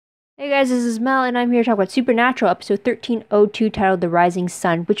Hey guys, this is Mel, and I'm here to talk about Supernatural, episode 1302, titled The Rising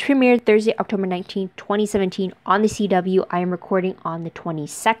Sun, which premiered Thursday, October 19th, 2017, on the CW. I am recording on the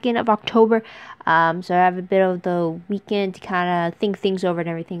 22nd of October, so I have a bit of the weekend to kind of think things over and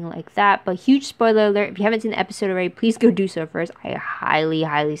everything like that. But huge spoiler alert, if you haven't seen the episode already, please go do so first. I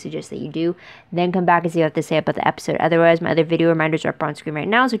highly suggest that you do. Then come back and see what I have to say about the episode. Otherwise, my other video reminders are up on screen right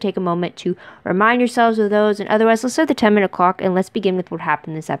now, so take a moment to remind yourselves of those. And otherwise, let's start the 10-minute clock, and let's begin with what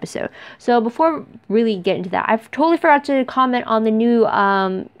happened in this episode. So before really get into that, I've totally forgot to comment on the new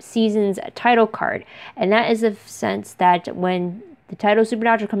season's title card. And that is the sense that when the title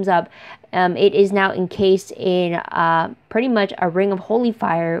Supernatural comes up, it is now encased in pretty much a ring of holy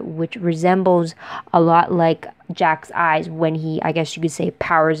fire, which resembles a lot like Jack's eyes when he, I guess you could say,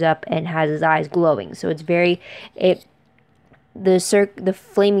 powers up and has his eyes glowing. So it's very... The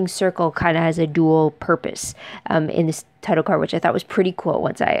flaming circle kind of has a dual purpose in this title card, which I thought was pretty cool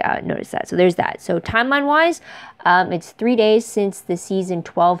once I noticed that. So there's that. So timeline wise, it's 3 days since the season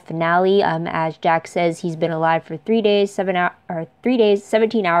 12 finale. As Jack says, he's been alive for 3 days, 17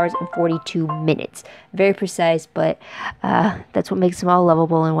 hours and 42 minutes. Very precise, but that's what makes them all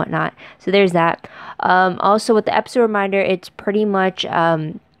lovable and whatnot. So there's that. Also with the episode reminder, it's pretty much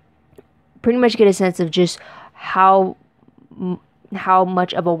get a sense of just how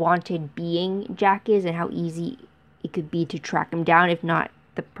much of a wanted being Jack is and how easy it could be to track him down if not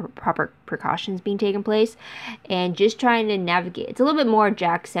the proper precautions being taken place, and just trying to navigate. It's a little bit more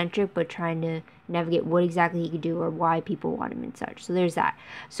Jack centric, but trying to navigate what exactly he could do or why people want him and such. So there's that.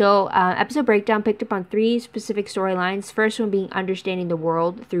 So episode breakdown picked up on 3 specific storylines. First one being understanding the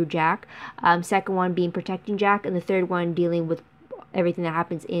world through Jack, second one being protecting Jack, and the third one dealing with everything that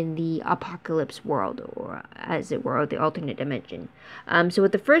happens in the apocalypse world, or as it were, the alternate dimension. So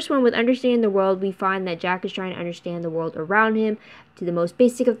with the first one, with understanding the world, we find that Jack is trying to understand the world around him, to the most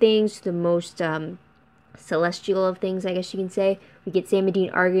basic of things, to the most celestial of things, I guess you can say. We get Sam and Dean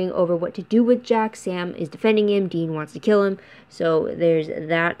arguing over what to do with Jack. Sam is defending him, Dean wants to kill him, so there's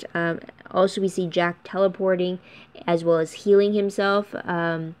that. Also, we see Jack teleporting as well as healing himself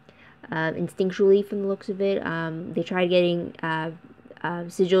instinctually from the looks of it. They tried getting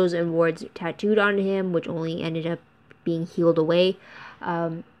sigils and wards tattooed on him, which only ended up being healed away.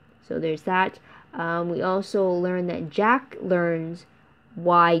 So there's that. We also learn that Jack learns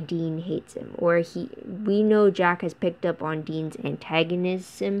why Dean hates him, or we know Jack has picked up on Dean's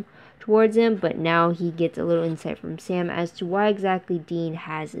antagonism towards him, but now he gets a little insight from Sam as to why exactly Dean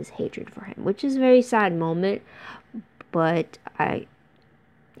has this hatred for him, which is a very sad moment, but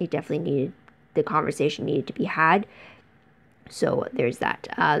the conversation needed to be had. So there's that.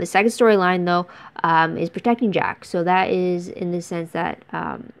 The second storyline, though, is protecting Jack. So that is in the sense that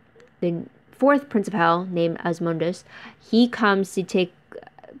the fourth Prince of Hell, named Asmundus, he comes to take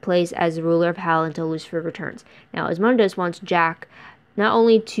place as the ruler of Hell until Lucifer returns. Now, Asmundus wants Jack not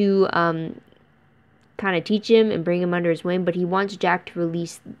only to kind of teach him and bring him under his wing, but he wants Jack to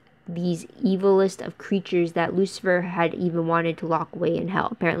release these evilest of creatures that Lucifer had even wanted to lock away in hell.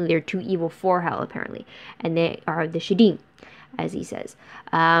 Apparently they're too evil for hell, apparently, and they are the Shadim, as he says.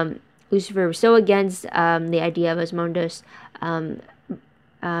 Lucifer was so against the idea of Asmundus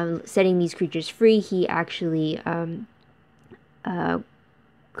setting these creatures free, he actually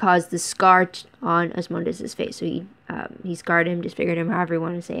caused the scar on Asmundus's face. So he scarred him, disfigured him, however you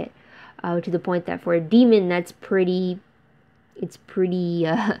want to say it, to the point that for a demon that's pretty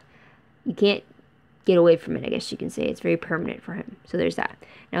you can't get away from it, I guess you can say. It's very permanent for him. So there's that.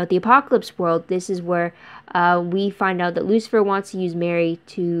 Now, with the apocalypse world, this is where we find out that Lucifer wants to use Mary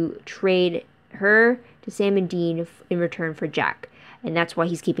to trade her to Sam and Dean in return for Jack. And that's why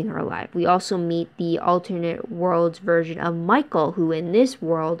he's keeping her alive. We also meet the alternate world's version of Michael, who in this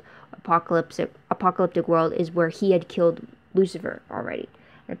world, apocalyptic world, is where he had killed Lucifer already.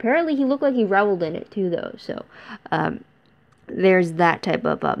 And apparently he looked like he reveled in it too, though. So there's that type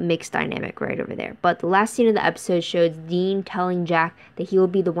of mixed dynamic right over there. But the last scene of the episode shows Dean telling Jack that he will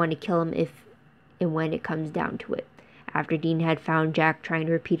be the one to kill him if and when it comes down to it, after Dean had found Jack trying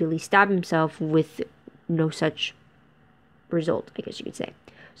to repeatedly stab himself with no such result, I guess you could say.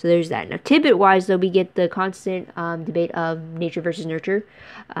 So there's that. Now, tidbit-wise, though, we get the constant debate of nature versus nurture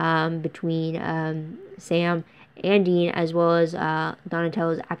between Sam and Dean, as well as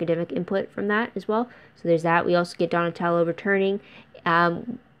Donatello's academic input from that as well. So there's that. We also get Donatello returning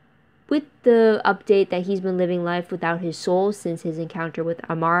with the update that he's been living life without his soul since his encounter with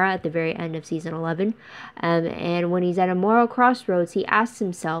Amara at the very end of season 11. And when he's at a moral crossroads, he asks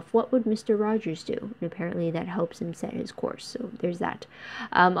himself, what would Mr. Rogers do? And apparently that helps him set his course. So there's that.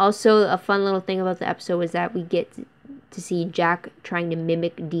 Also, a fun little thing about the episode is that we get to see Jack trying to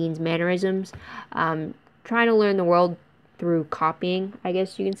mimic Dean's mannerisms, trying to learn the world through copying, I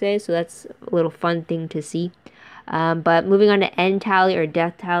guess you can say. So that's a little fun thing to see. But moving on to end tally or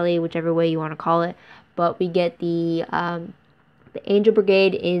death tally, whichever way you want to call it. But we get the Angel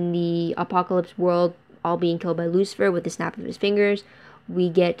Brigade in the Apocalypse world all being killed by Lucifer with the snap of his fingers. We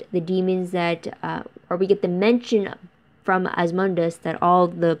get the demons that, or we get the mention from Asmundus that all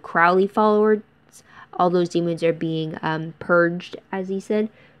the Crowley followers, all those demons are being purged, as he said.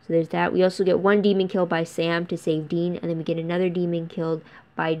 So there's that. We also get one demon killed by Sam to save Dean, and then we get another demon killed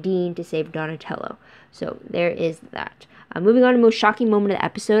by Dean to save Donatello. So there is that. Moving on to the most shocking moment of the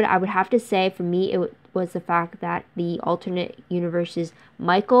episode, I would have to say for me it was the fact that the alternate universe's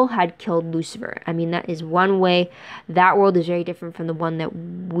Michael had killed Lucifer. I mean, that is one way. That world is very different from the one that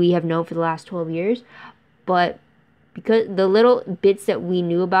we have known for the last 12 years. But because the little bits that we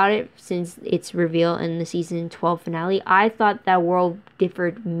knew about it since its reveal in the season 12 finale, I thought that world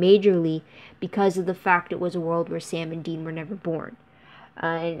differed majorly because of the fact it was a world where Sam and Dean were never born.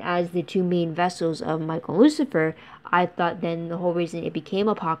 And as the two main vessels of Michael and Lucifer, I thought then the whole reason it became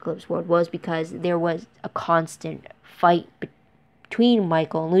Apocalypse World was because there was a constant fight between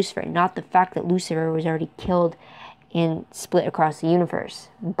Michael and Lucifer, not the fact that Lucifer was already killed and split across the universe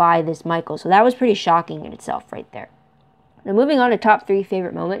by this Michael. So that was pretty shocking in itself right there. Now moving on to top 3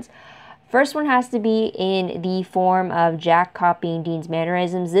 favorite moments. First one has to be in the form of Jack copying Dean's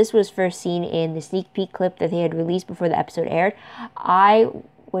mannerisms. This was first seen in the sneak peek clip that they had released before the episode aired. I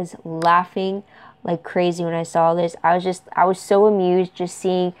was laughing like crazy when I saw this. I was so amused just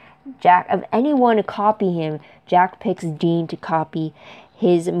seeing Jack, of anyone to copy him, Jack picks Dean to copy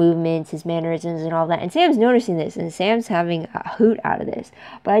his movements, his mannerisms, and all that. And Sam's noticing this, and Sam's having a hoot out of this.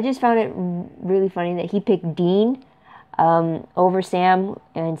 But I just found it really funny that he picked Dean over Sam,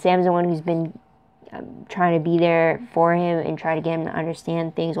 and Sam's the one who's been trying to be there for him and try to get him to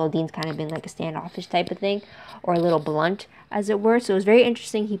understand things, while Dean's kind of been like a standoffish type of thing, or a little blunt, as it were. So it was very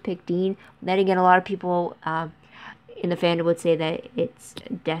interesting he picked Dean. Then again, a lot of people in the fandom would say that it's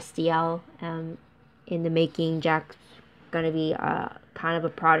Destiel in the making. Jack's going to be kind of a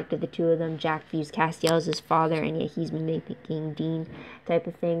product of the two of them. Jack views Castiel as his father, and yet he's been making Dean type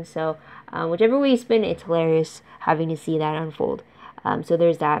of thing. So whichever way you spin it, it's hilarious having to see that unfold. So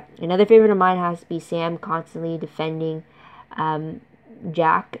there's that. Another favorite of mine has to be Sam constantly defending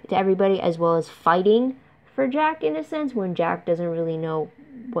Jack to everybody, as well as fighting for Jack in a sense when Jack doesn't really know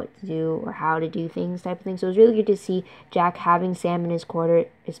what to do or how to do things type of thing. So it was really good to see Jack having Sam in his corner,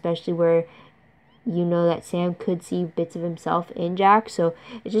 especially where you know that Sam could see bits of himself in Jack. So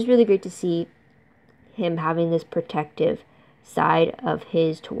it's just really great to see him having this protective side of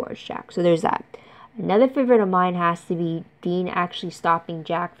his towards Jack. So there's that. Another favorite of mine has to be Dean actually stopping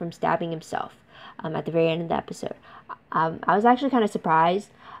Jack from stabbing himself at the very end of the episode. I was actually kind of surprised,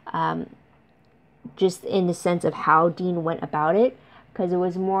 just in the sense of how Dean went about it, because it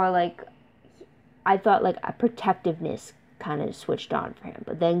was more like, I thought like a protectiveness kind of switched on for him,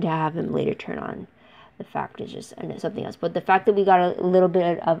 but then to have him later turn on the fact is just something else. But the fact that we got a little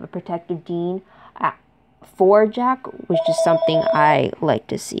bit of a protective Dean for Jack was just something I like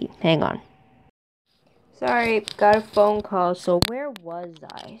to see. Hang on. Sorry, got a phone call. So where was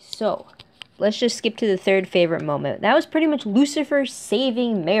I? So let's just skip to the third favorite moment. That was pretty much Lucifer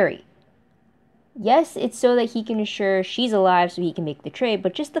saving Mary. Yes, it's so that he can ensure she's alive so he can make the trade,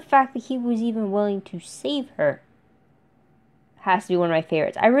 but just the fact that he was even willing to save her has to be one of my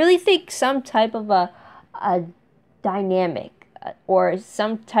favorites. I really think some type of a dynamic or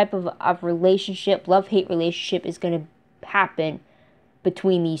some type of a relationship, love-hate relationship, is going to happen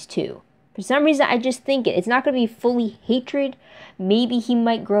between these two. For some reason, I just think it's not going to be fully hatred. Maybe he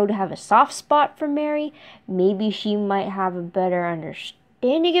might grow to have a soft spot for Mary. Maybe she might have a better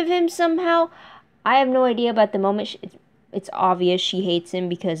understanding of him somehow. I have no idea, but at the moment, it's obvious she hates him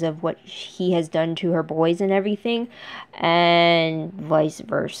because of what he has done to her boys and everything, and vice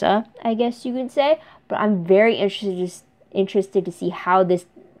versa, I guess you could say. But I'm very interested to see how this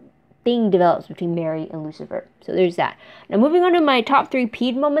thing develops between Mary and Lucifer. So there's that. Now moving on to my top 3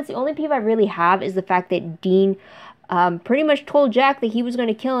 peeve moments. The only peeve I really have is the fact that Dean pretty much told Jack that he was going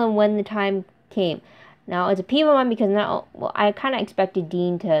to kill him when the time came. Now it's a peeve of mine because I kind of expected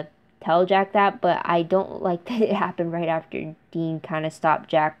Dean to tell Jack that, but I don't like that it happened right after Dean kind of stopped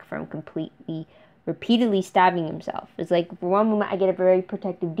Jack from repeatedly stabbing himself. It's like, for one moment I get a very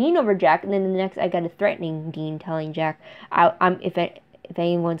protective Dean over Jack, and then the next I got a threatening Dean telling Jack, if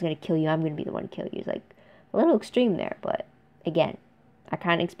anyone's going to kill you, I'm going to be the one to kill you. It's like a little extreme there, but again, I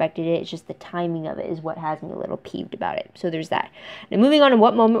kind of expected it. It's just the timing of it is what has me a little peeved about it. So there's that. Now moving on to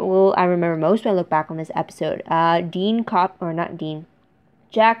what moment will I remember most when I look back on this episode.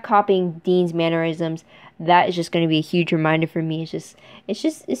 Jack copying Dean's mannerisms. That is just going to be a huge reminder for me.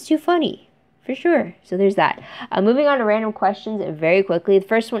 It's too funny. For sure. So there's that. Moving on to random questions very quickly. The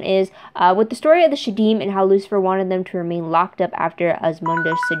first one is, with the story of the Shadim and how Lucifer wanted them to remain locked up after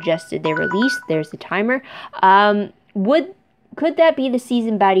Asmodeus suggested their release. There's the timer. Could that be the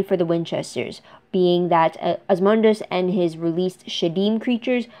season baddie for the Winchesters? Being that Asmodeus and his released Shadim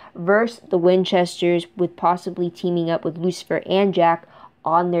creatures versus the Winchesters, with possibly teaming up with Lucifer and Jack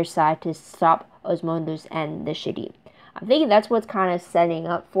on their side to stop Asmodeus and the Shadim. I'm thinking that's what's kind of setting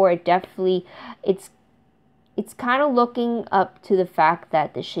up for it. Definitely, it's kind of looking up to the fact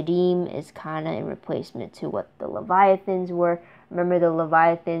that the Shadim is kind of in replacement to what the Leviathans were. Remember, the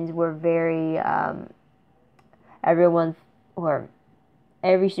Leviathans were very,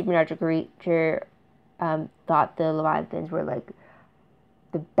 every supernatural creature thought the Leviathans were like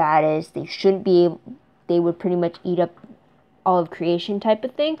the baddest. They would pretty much eat up all of creation type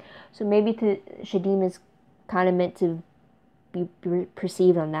of thing. So maybe the Shadim is kind of meant to be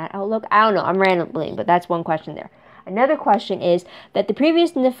perceived on that outlook. I don't know. I'm rambling, but that's one question there. Another question is that the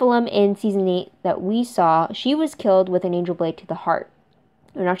previous Nephilim in season 8 that we saw, she was killed with an angel blade to the heart.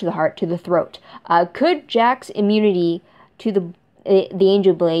 Or not to the heart, to the throat. Could Jack's immunity to the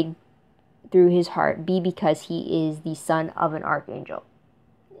angel blade through his heart be because he is the son of an archangel?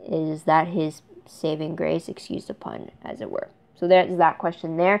 Is that his saving grace, excuse the pun, as it were? So there's that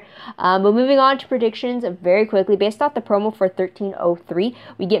question there. But moving on to predictions very quickly. Based off the promo for 1303,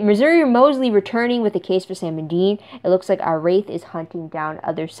 we get Missouri Mosley returning with a case for Sam and Dean. It looks like our Wraith is hunting down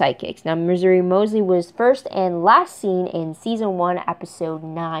other psychics. Now, Missouri Mosley was first and last seen in Season 1, Episode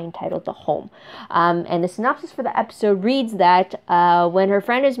 9, titled The Home. And the synopsis for the episode reads that when her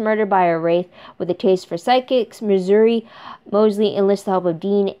friend is murdered by a Wraith with a taste for psychics, Missouri Mosley enlists the help of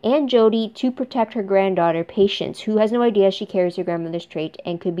Dean and Jody to protect her granddaughter, Patience, who has no idea she carries her grandmother's trait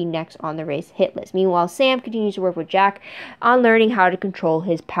and could be next on the Wraith's hit list. Meanwhile, Sam continues to work with Jack on learning how to control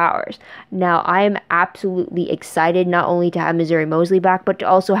his powers. Now, I am absolutely excited not only to have Missouri Mosley back, but to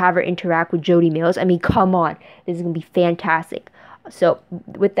also have her interact with Jody Mills. I mean, come on. This is going to be fantastic. So,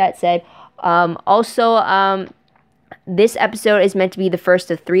 with that said, this episode is meant to be the first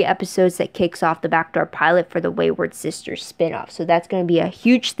of 3 episodes that kicks off the backdoor pilot for the Wayward Sisters spinoff. So that's going to be a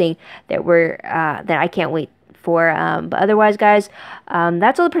huge thing that I can't wait for. But otherwise, guys,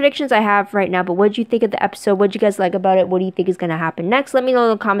 that's all the predictions I have right now. But what did you think of the episode? What did you guys like about it? What do you think is going to happen next? Let me know in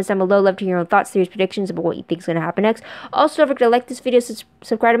the comments down below. Love to hear your own thoughts, theories, predictions about what you think is going to happen next. Also, don't forget to like this video,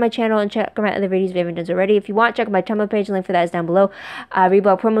 subscribe to my channel, and check out my other videos if you haven't done so already. If you want, check out my Tumblr page. The link for that is down below.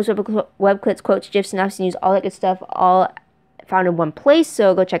 Reblog promos, web clips, quotes, gifs, synopsis, news, all that good stuff, all found in one place,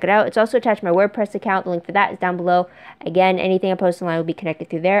 so go check it out. It's also attached to my WordPress account. The link for that is down below. Again, anything I post online will be connected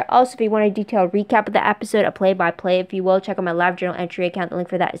through there. Also, if you want a detailed recap of the episode, a play-by-play, if you will, check out my live journal entry account. The link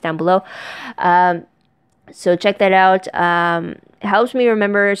for that is down below. So check that out. It helps me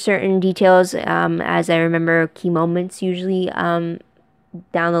remember certain details as I remember key moments usually down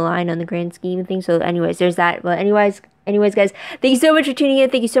the line on the grand scheme of things. So anyways, there's that. But anyways, guys, thank you so much for tuning in.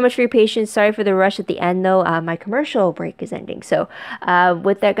 Thank you so much for your patience. Sorry for the rush at the end, though. My commercial break is ending. So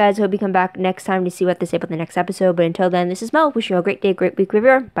with that, guys, I hope you come back next time to see what they say about the next episode. But until then, this is Mel. Wishing you a great day, great week,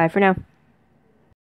 everyone. Bye for now.